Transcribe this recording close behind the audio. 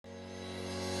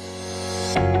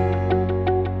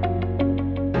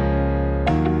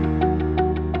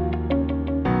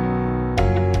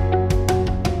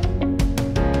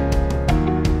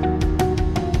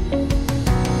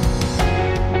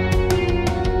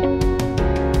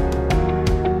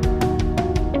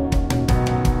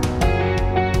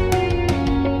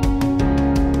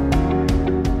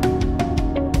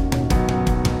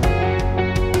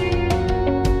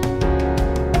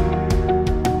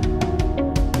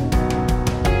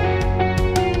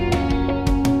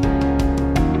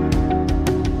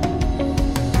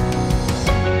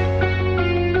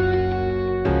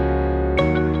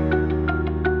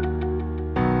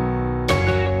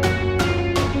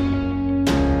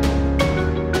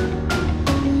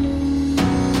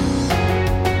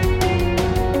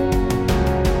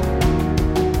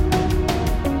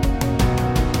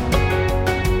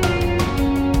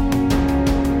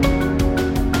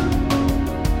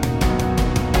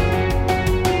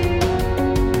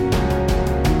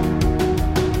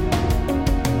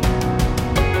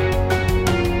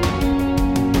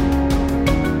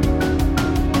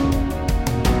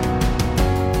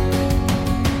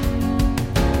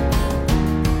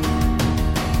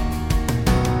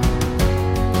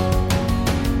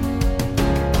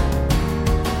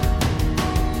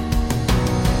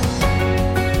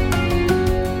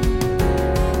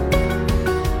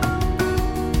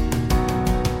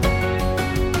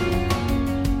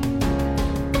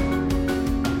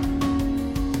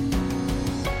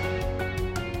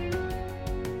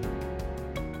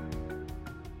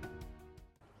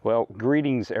Well,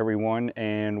 greetings everyone,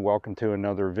 and welcome to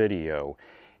another video.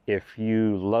 If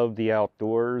you love the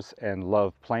outdoors and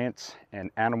love plants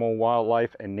and animal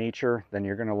wildlife and nature, then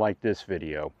you're going to like this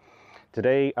video.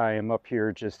 Today I am up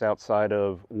here just outside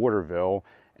of Waterville,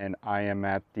 and I am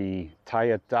at the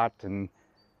Tiadaghton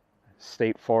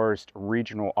State Forest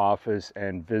Regional Office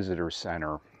and Visitor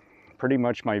Center. Pretty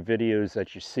much my videos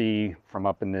that you see from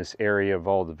up in this area of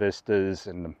all the vistas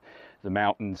and the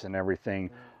mountains and everything,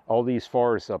 all these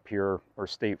forests up here are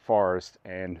state forest,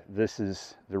 and this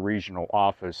is the regional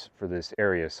office for this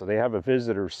area. So they have a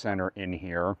visitor center in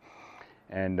here,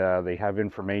 and they have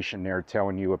information there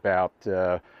telling you about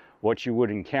what you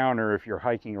would encounter if you're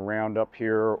hiking around up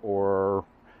here or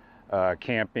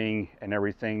camping and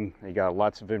everything. They got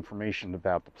lots of information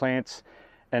about the plants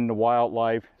and the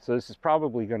wildlife. So this is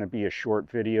probably going to be a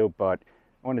short video, but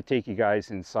I want to take you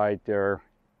guys inside there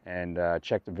and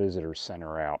check the visitor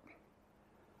center out.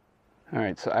 All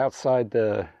right, so outside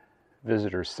the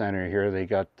visitor center here, they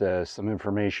got some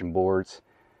information boards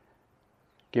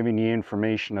giving you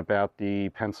information about the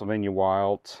Pennsylvania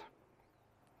wilds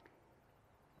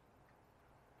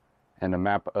and a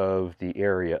map of the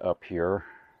area up here.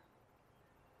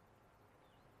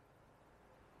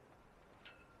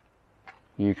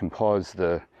 You can pause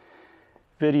the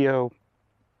video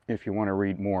if you want to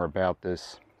read more about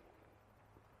this.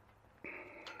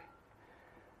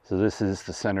 So this is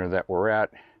the center that we're at,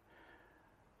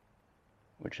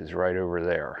 which is right over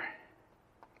there.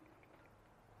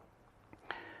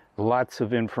 Lots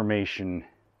of information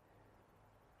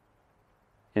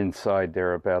inside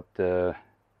there about the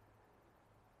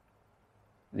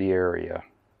area.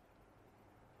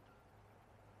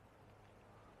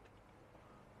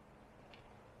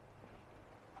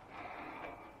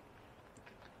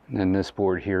 And then this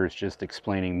board here is just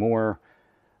explaining more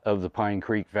of the Pine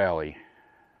Creek Valley,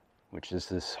 which is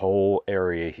this whole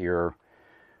area here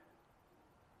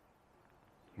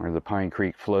where the Pine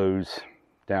Creek flows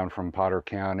down from Potter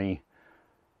County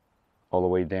all the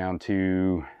way down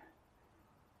to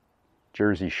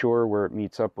Jersey Shore, where it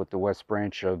meets up with the west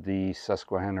branch of the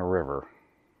Susquehanna River.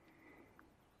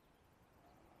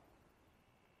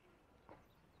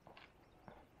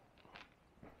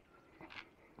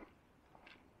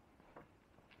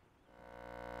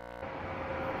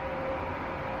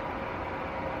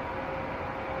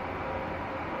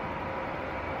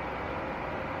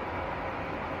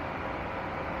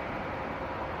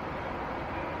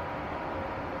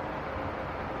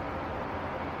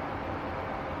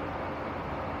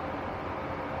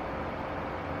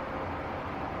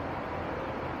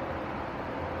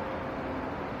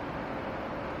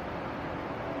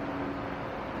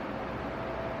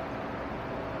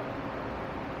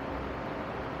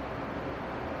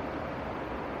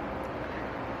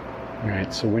 All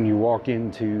right, so when you walk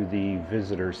into the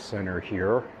visitor center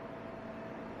here,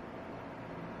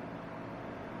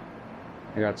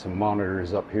 I got some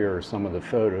monitors up here, some of the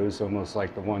photos, almost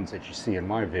like the ones that you see in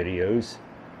my videos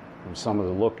from some of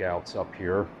the lookouts up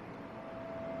here.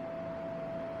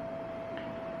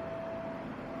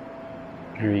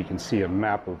 Here you can see a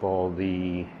map of all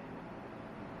the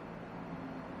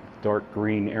dark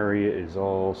green area is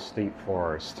all state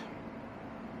forest.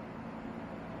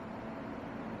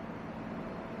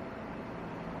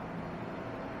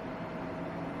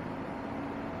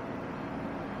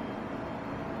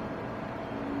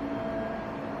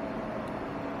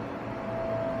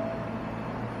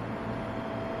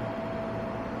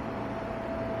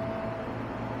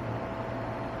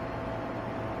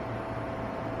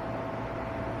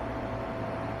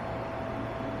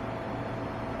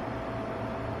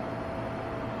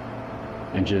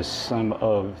 And just some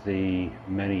of the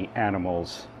many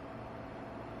animals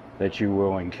that you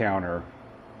will encounter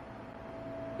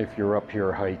if you're up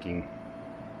here hiking.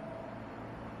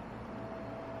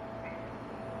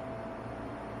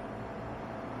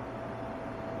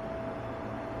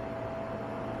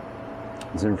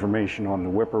 There's information on the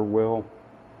whippoorwill,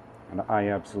 and I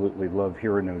absolutely love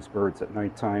hearing those birds at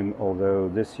nighttime, although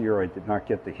this year I did not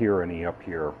get to hear any up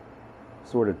here.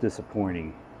 Sort of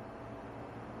disappointing.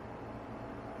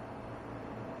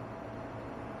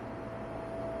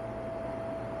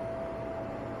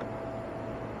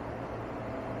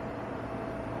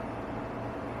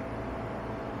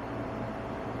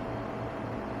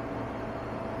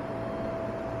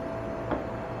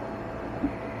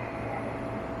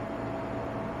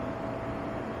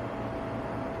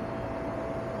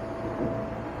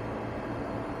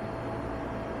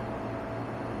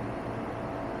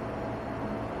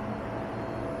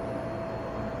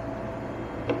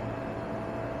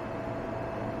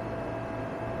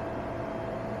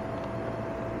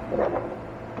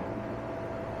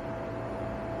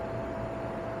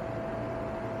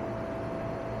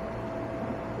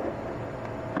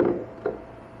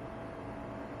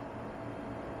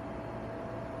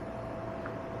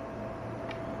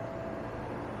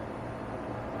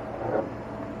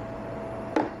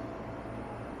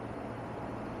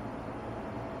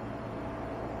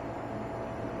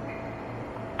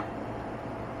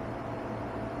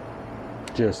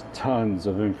 Just tons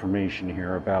of information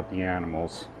here about the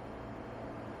animals.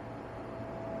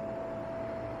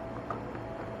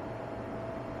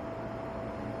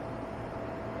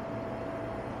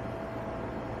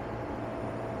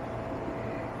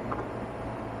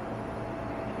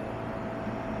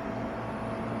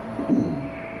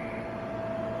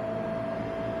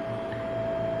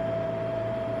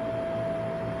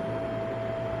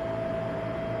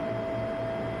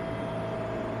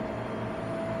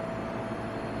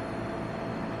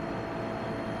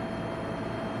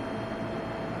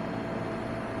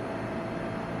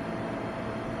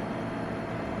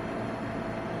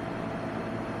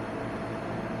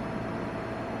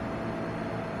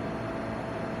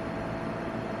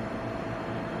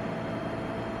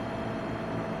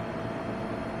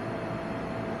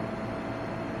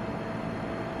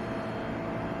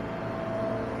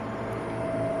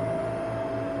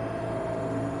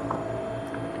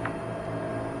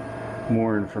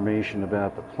 More information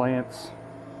about the plants.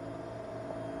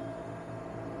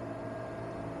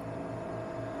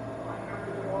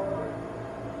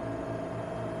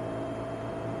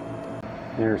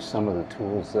 Here's some of the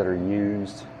tools that are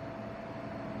used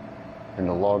in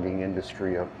the logging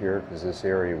industry up here, because this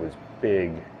area was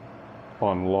big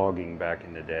on logging back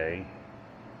in the day.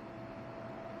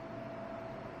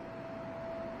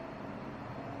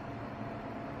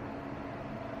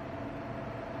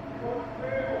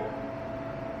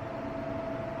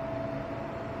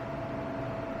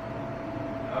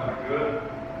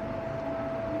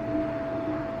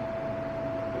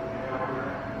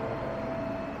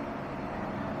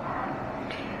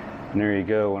 And there you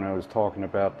go, when I was talking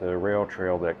about the rail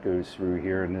trail that goes through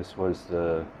here, and this was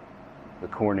the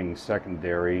Corning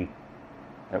secondary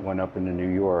that went up into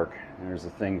New York. And there's a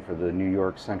thing for the New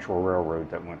York Central Railroad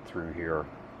that went through here.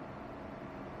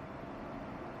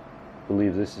 I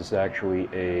believe this is actually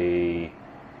a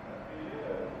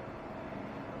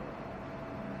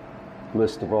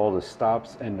list of all the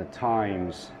stops and the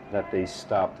times that they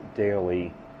stopped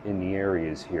daily in the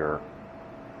areas here.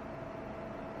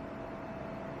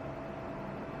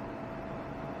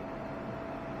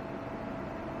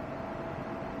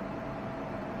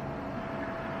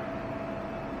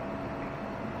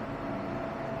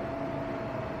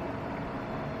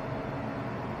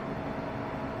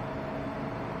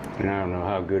 And I don't know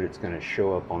how good it's going to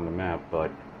show up on the map, but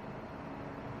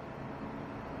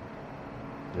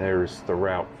there's the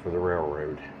route for the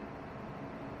railroad.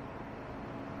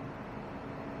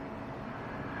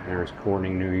 There's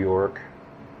Corning, New York.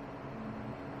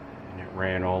 And it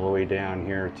ran all the way down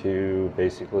here to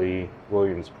basically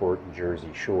Williamsport and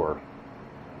Jersey Shore.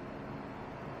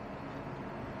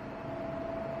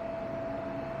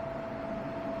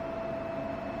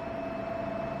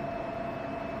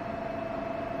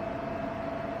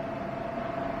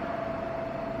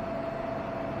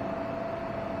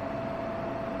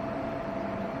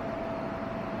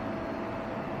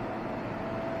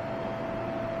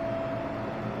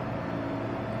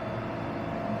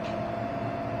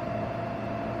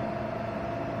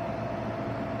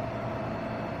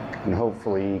 And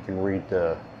hopefully you can read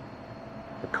the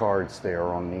cards there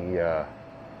on the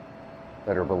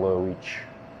that are below each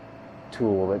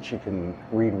tool, that you can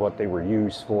read what they were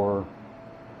used for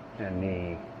and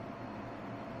the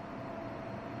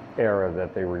era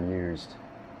that they were used.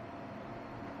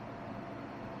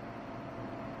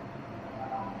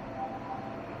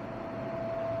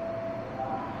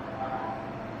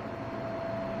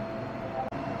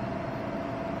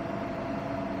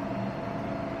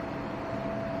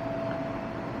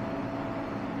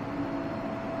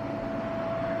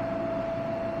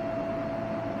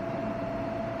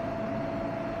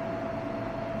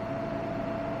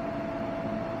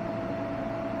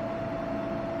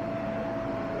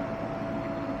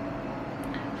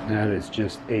 That is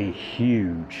just a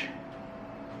huge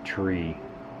tree.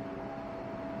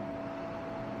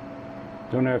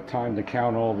 Don't have time to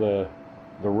count all the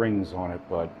rings on it,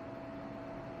 but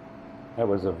that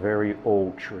was a very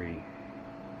old tree.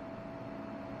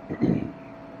 And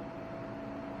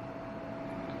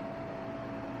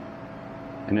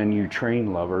then you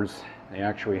train lovers, they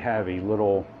actually have a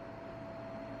little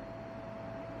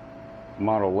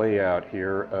model layout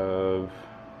here of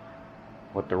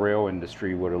what the rail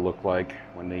industry would have looked like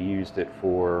when they used it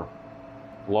for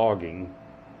logging.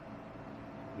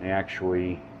 They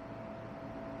actually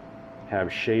have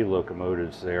Shay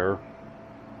locomotives there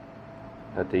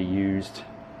that they used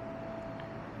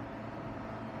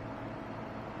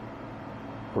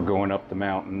for going up the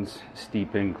mountains,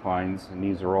 steep inclines, and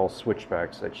these are all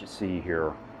switchbacks that you see here.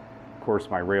 Of course,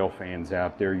 my rail fans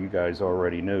out there, you guys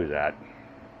already know that.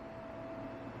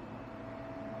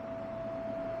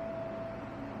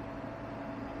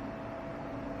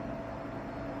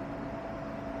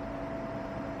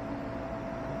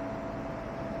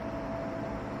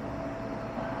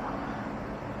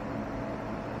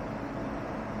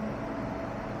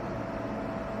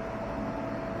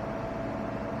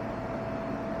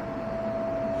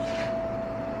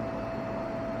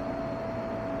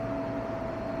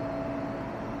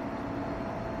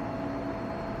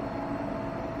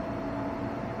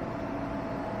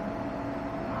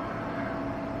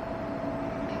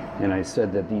 And I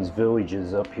said that these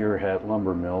villages up here had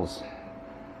lumber mills.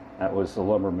 That was the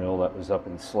lumber mill that was up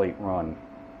in Slate Run.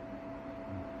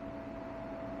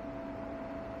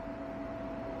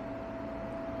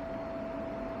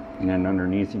 And then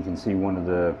underneath you can see one of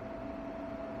the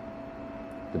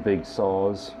big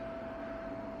saws.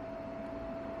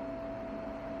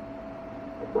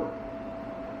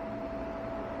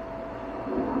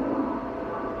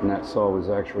 And that saw was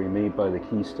actually made by the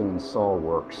Keystone Saw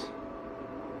Works.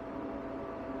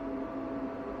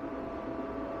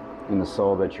 And the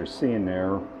saw that you're seeing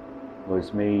there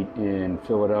was made in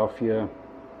Philadelphia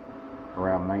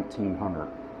around 1900.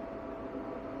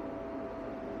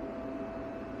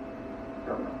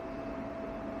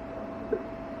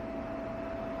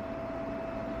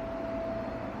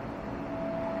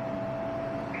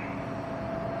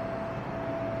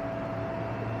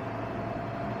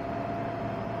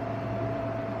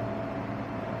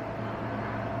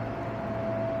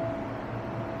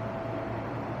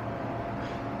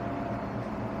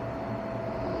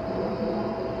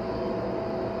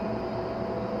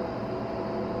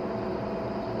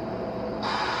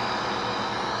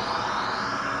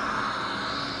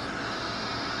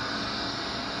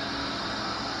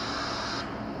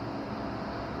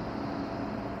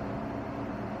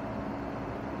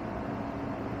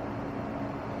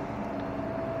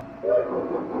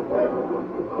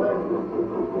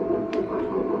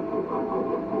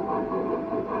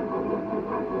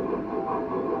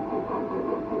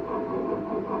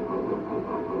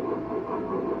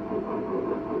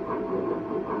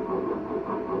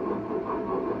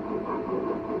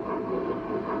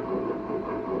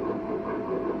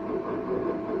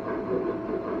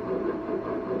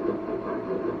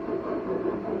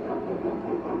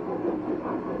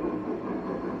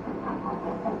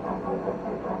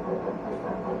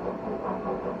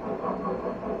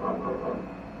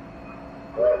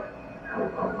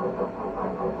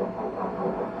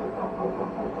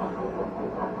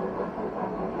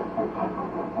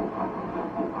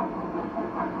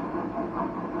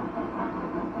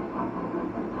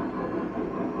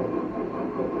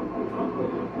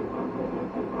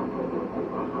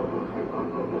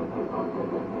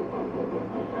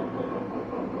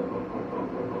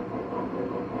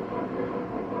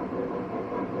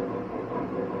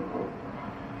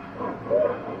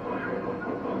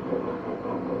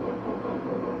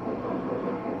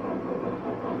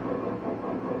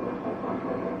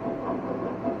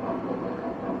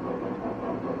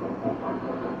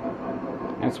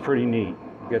 It's pretty neat.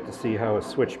 You get to see how a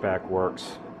switchback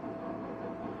works.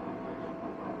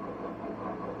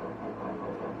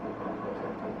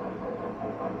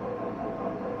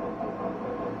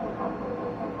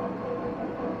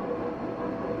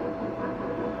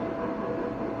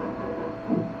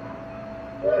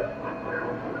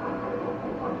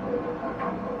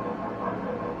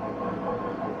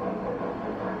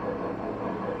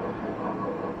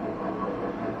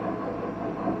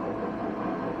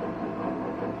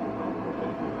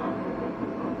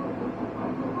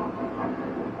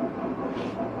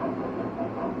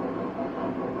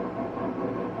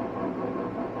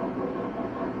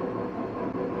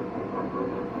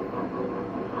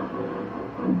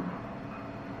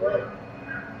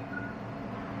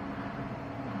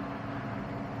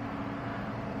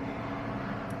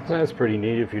 So that's pretty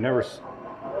neat. If you never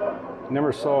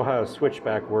saw how a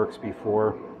switchback works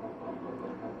before,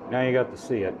 now you got to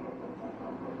see it.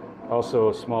 Also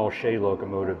a small Shay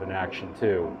locomotive in action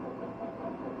too.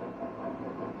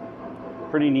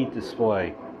 Pretty neat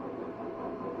display.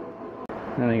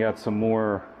 Then they got some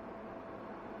more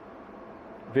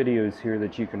videos here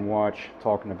that you can watch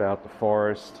talking about the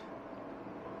forest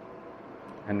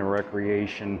and the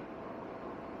recreation.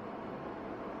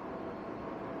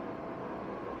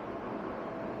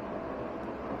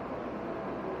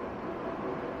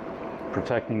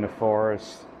 Protecting the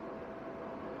forest.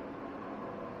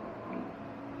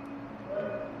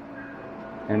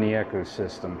 And the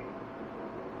ecosystem.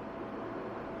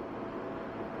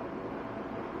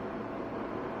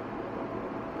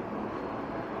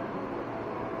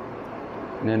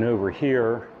 And then over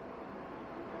here,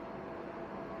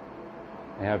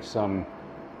 I have some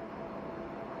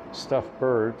stuffed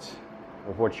birds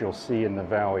of what you'll see in the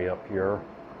valley up here.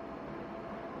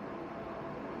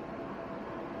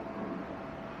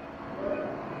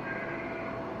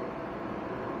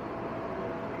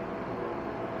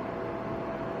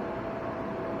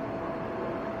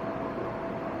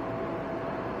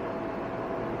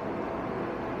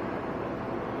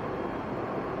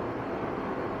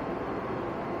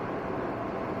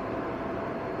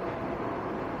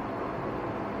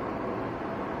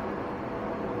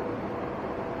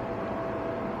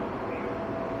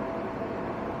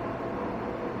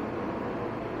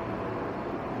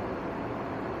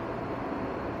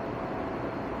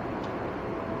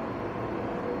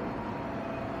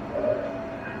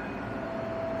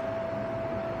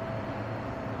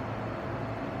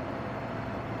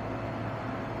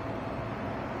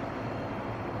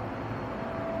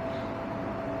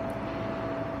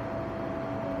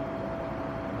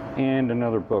 And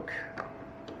another book.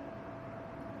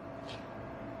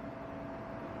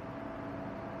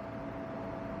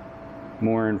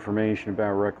 More information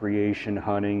about recreation,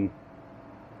 hunting,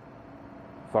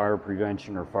 fire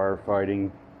prevention or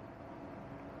firefighting,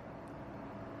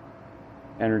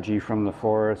 energy from the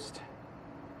forest,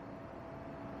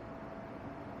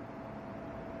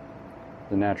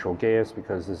 the natural gas,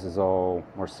 because this is all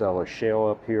Marcellus shale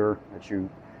up here that you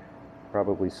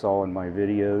probably saw in my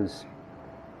videos.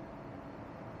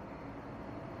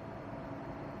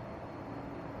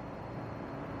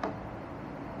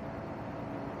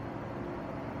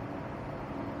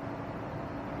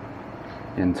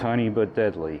 And tiny but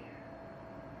deadly.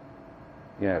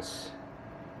 Yes.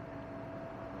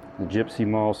 The gypsy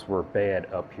moths were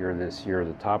bad up here this year.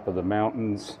 The top of the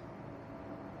mountains.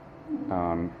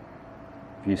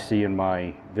 If you see in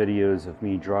my videos of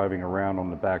me driving around on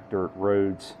the back dirt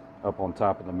roads up on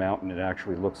top of the mountain, it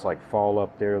actually looks like fall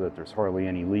up there, that there's hardly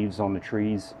any leaves on the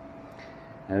trees.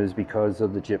 And it is because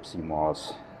of the gypsy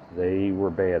moths. They were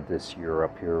bad this year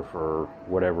up here for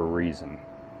whatever reason.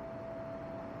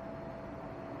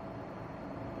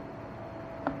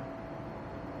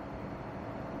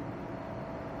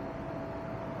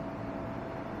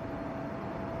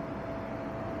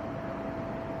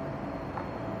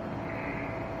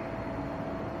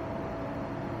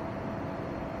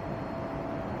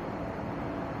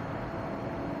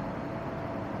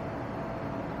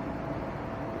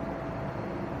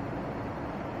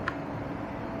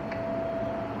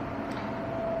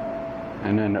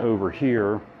 And then over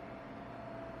here,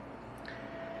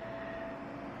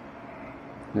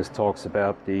 this talks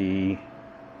about the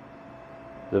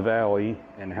valley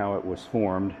and how it was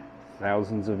formed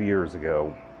thousands of years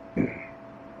ago.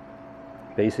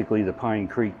 Basically, the Pine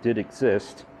Creek did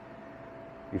exist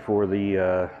before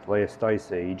the last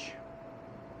ice age.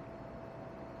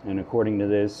 And according to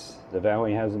this, the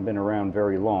valley hasn't been around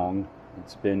very long.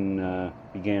 It's been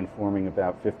began forming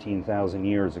about 15,000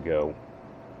 years ago.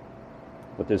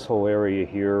 But this whole area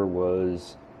here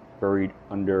was buried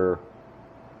under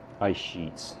ice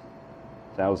sheets,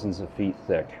 thousands of feet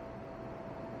thick.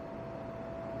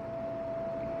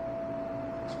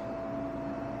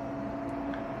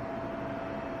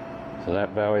 So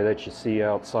that valley that you see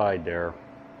outside there,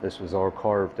 this was all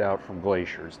carved out from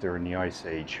glaciers during the Ice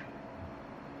Age.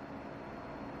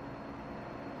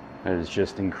 That is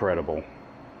just incredible.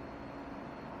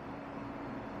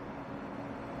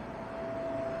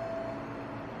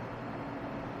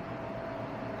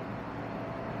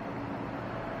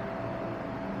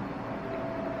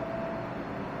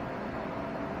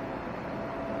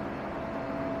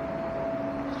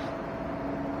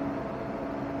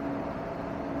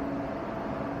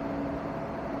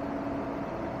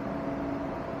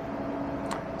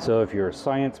 So if you're a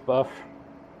science buff,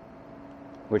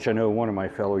 which I know one of my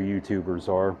fellow YouTubers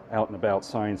are, Out and About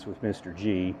Science with Mr.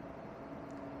 G,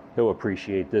 he'll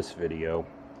appreciate this video.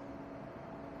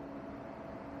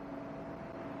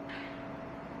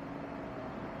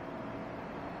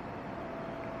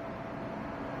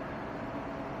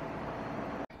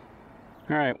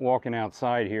 Alright, walking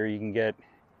outside here, you can get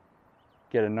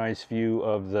a nice view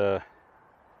of the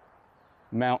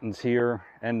mountains here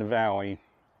and the valley.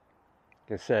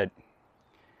 Like I said,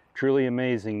 truly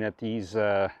amazing that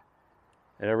that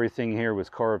everything here was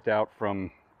carved out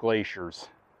from glaciers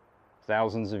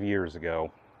thousands of years ago.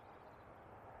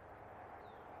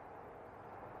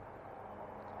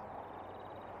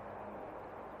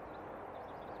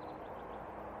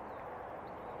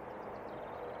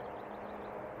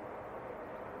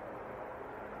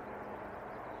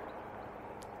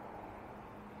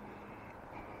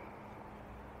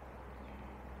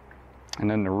 And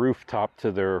then the rooftop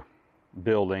to their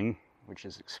building, which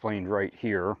is explained right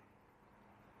here.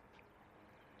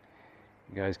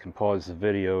 You guys can pause the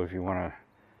video if you want to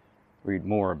read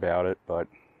more about it, but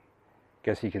I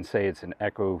guess you can say it's an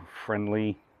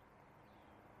eco-friendly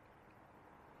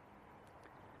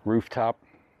rooftop.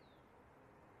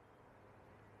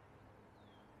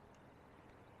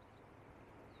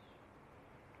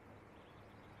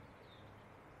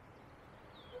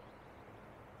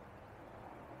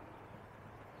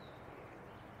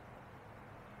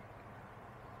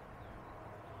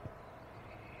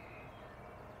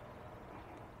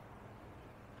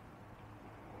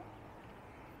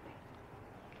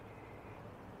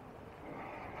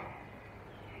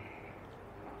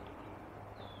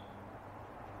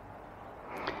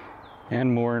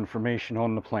 And more information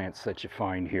on the plants that you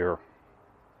find here.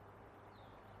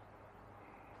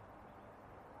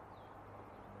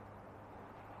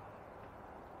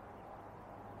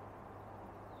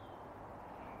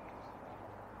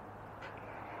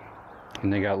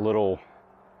 And they got little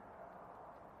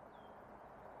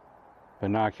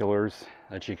binoculars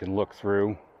that you can look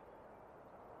through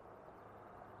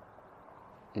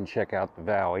and check out the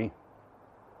valley,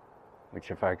 which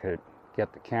if I could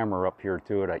get the camera up here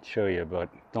to it, I'd show you, but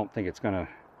don't think it's gonna,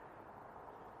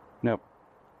 nope,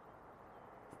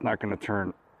 not gonna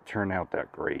turn out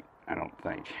that great, I don't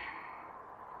think.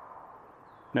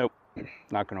 Nope,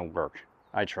 not gonna work.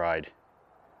 I tried.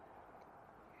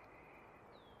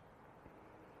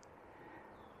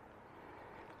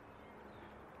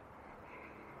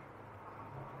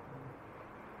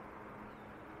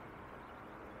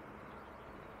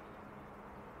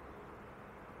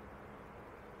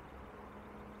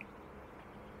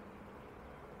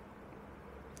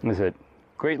 Is it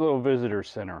great little visitor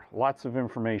center, lots of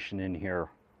information in here.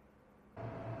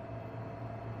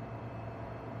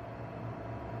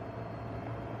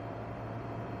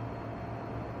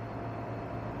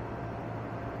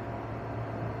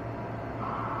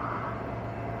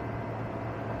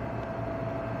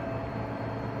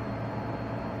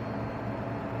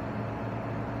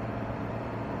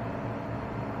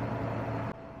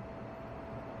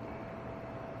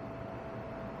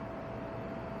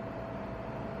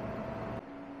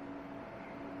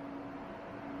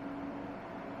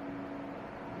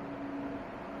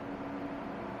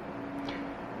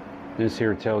 This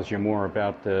here tells you more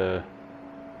about the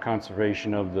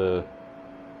conservation of the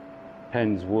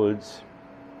Penn's Woods.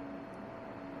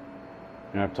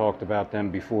 And I've talked about them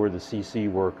before, the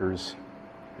CC workers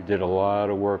who did a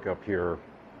lot of work up here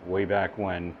way back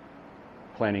when,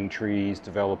 planting trees,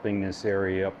 developing this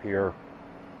area up here.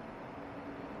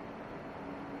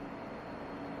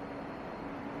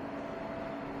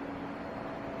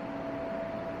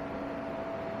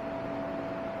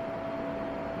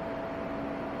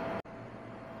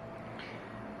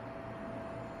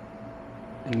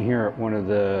 And here at one of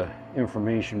the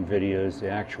information videos, they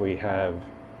actually have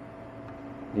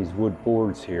these wood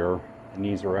boards here, and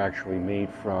these are actually made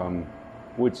from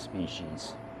wood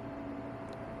species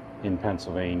in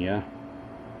Pennsylvania.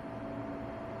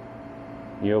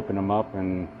 You open them up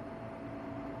and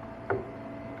it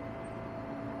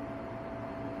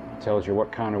tells you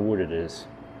what kind of wood it is.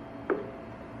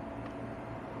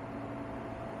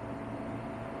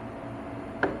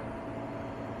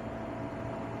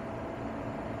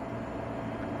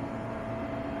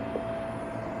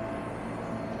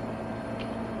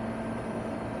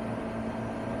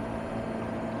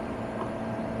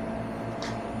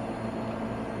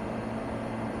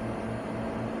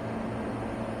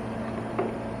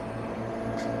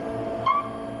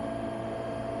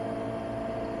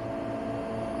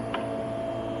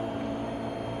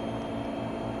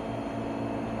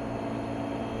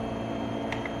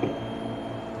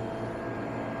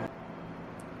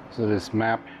 So this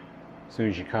map, as soon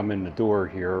as you come in the door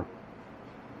here,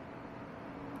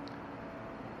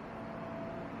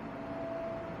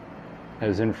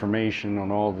 has information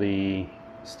on all the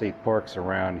state parks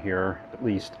around here, at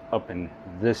least up in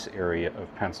this area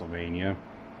of Pennsylvania.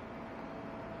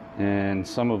 And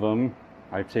some of them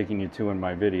I've taken you to in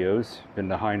my videos. Been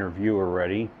to Heiner View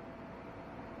already.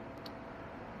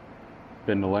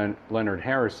 Been to Leonard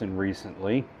Harrison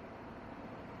recently.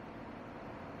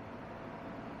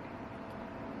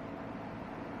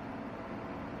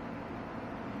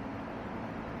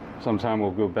 Sometime we'll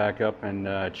go back up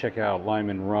and check out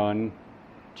Lyman Run.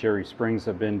 Cherry Springs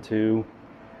I've been to.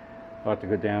 About to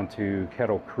go down to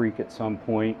Kettle Creek at some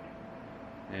point,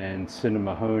 and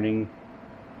Cinnamahoning.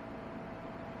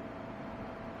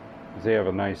 They have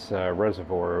a nice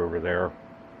reservoir over there.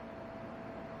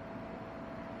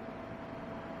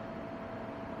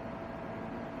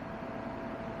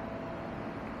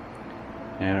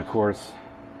 And of course,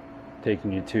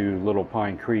 taking you to Little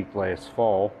Pine Creek last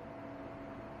fall.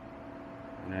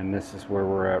 And this is where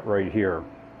we're at right here.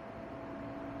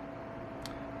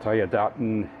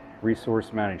 Tiadaghton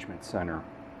Resource Management Center.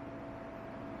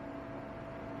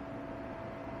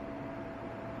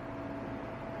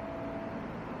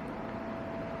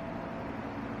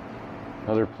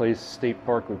 Another place, state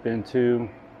park we've been to.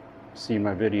 See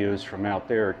my videos from out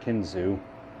there at Kinzoo.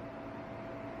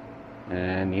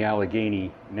 And the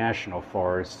Allegheny National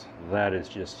Forest, that is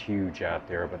just huge out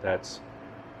there, but that's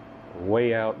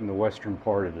way out in the western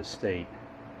part of the state.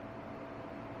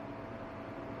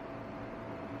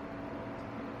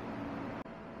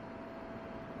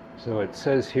 So it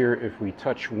says here, if we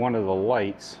touch one of the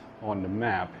lights on the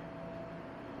map,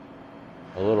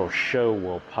 a little show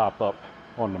will pop up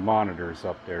on the monitors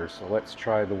up there. So let's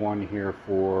try the one here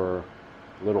for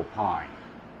Little Pine.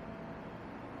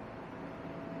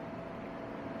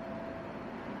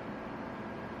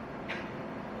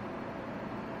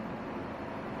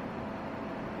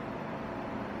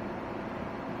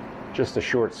 just a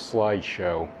short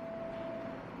slideshow.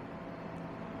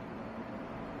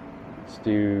 Let's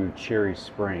do Cherry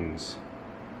Springs.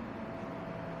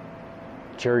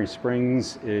 Cherry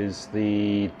Springs is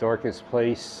the darkest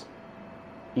place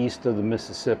east of the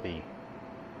Mississippi,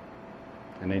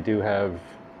 and they do have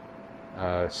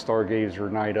stargazer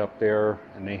night up there,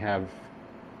 and they have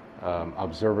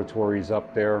observatories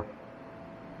up there,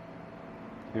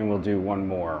 and we'll do one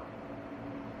more.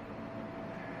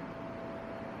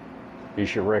 You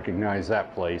should recognize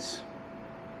that place.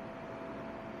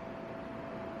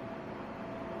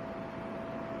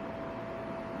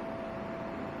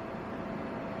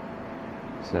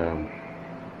 So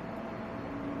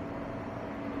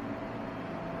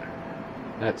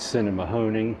that's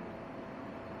Cinemahoning.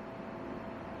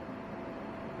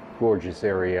 Gorgeous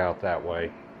area out that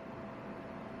way.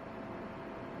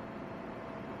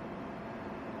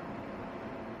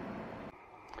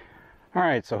 All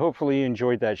right, so hopefully you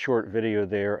enjoyed that short video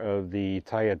there of the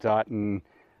Tiadaghton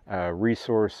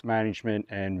Resource Management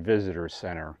and Visitor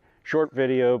Center. Short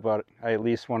video, but I at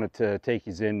least wanted to take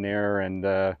you in there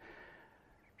and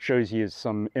shows you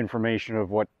some information of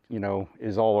what, you know,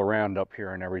 is all around up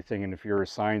here and everything. And if you're a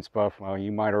science buff, well,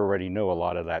 you might already know a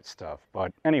lot of that stuff.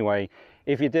 But anyway,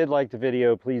 if you did like the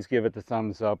video, please give it the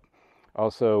thumbs up.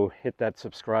 Also hit that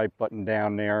subscribe button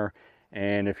down there.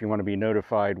 And if you want to be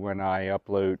notified when I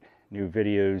upload new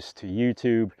videos to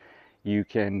YouTube, you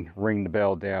can ring the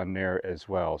bell down there as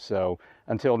well. So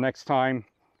until next time,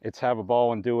 it's have a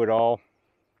ball and do it all.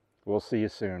 We'll see you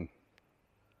soon.